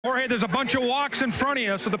Jorge, there's a bunch of walks in front of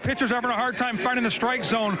you, so the pitcher's having a hard time finding the strike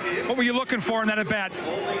zone. What were you looking for in that at-bat?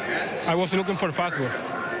 I was looking for fastball.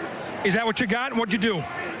 Is that what you got? What'd you do?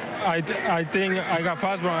 I think I got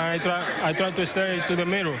fastball, and I tried to stay to the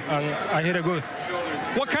middle, and I hit it good.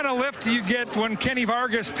 What kind of lift do you get when Kenny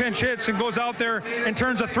Vargas pinch hits and goes out there and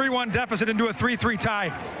turns a 3-1 deficit into a 3-3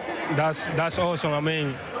 tie? That's awesome. I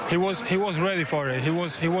mean, he was ready for it. He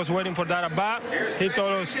was waiting for that at-bat. He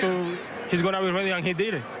told us he's going to be ready, and he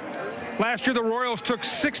did it. Last year, the Royals took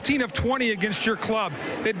 16 of 20 against your club.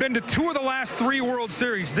 They'd been to 2 of the last 3 World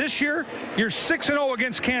Series. This year, you're 6-0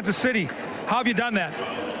 against Kansas City. How have you done that?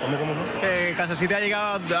 Que Kansas City ha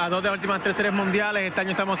llegado a 2 de las últimas 3 series mundiales. Este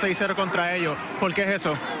año estamos 6-0 contra ellos. ¿Por qué es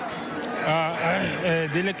eso?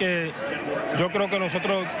 Dile que yo creo que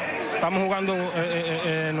nosotros estamos jugando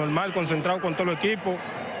normal, concentrados con todo el equipo,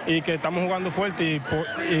 y que estamos jugando fuerte, y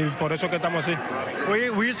por eso que estamos así.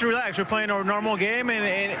 We just relax. We're playing our normal game,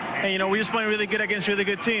 and you know, we're just playing really good against really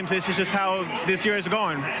good teams. This is just how this year is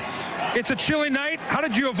going. It's a chilly night. How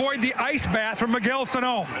did you avoid the ice bath from Miguel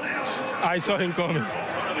Sano? I saw him coming.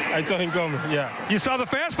 Yeah. You saw the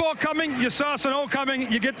fastball coming. You saw Sano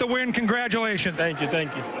coming. You get the win. Congratulations. Thank you.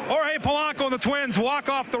 Jorge Polanco and the Twins walk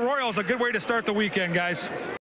off the Royals. A good way to start the weekend, guys.